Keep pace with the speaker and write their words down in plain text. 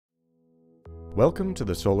Welcome to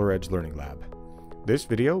the SolarEdge Learning Lab. This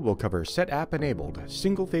video will cover SetApp-enabled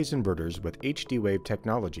single-phase inverters with HD-Wave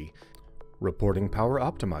technology, reporting power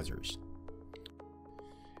optimizers.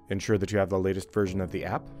 Ensure that you have the latest version of the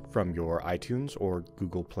app from your iTunes or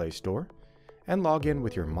Google Play Store, and log in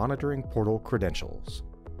with your monitoring portal credentials.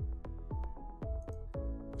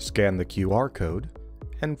 Scan the QR code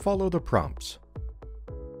and follow the prompts.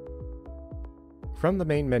 From the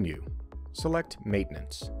main menu, select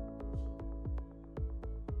Maintenance.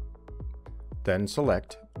 Then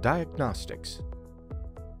select Diagnostics.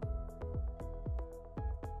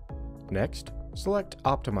 Next, select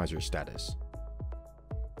Optimizer Status.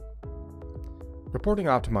 Reporting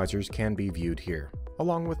optimizers can be viewed here,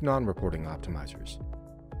 along with non-reporting optimizers.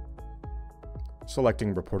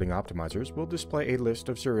 Selecting Reporting Optimizers will display a list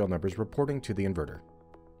of serial numbers reporting to the inverter.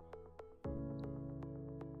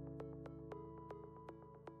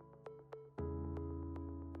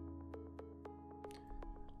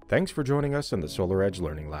 Thanks for joining us in the SolarEdge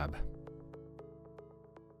Learning Lab.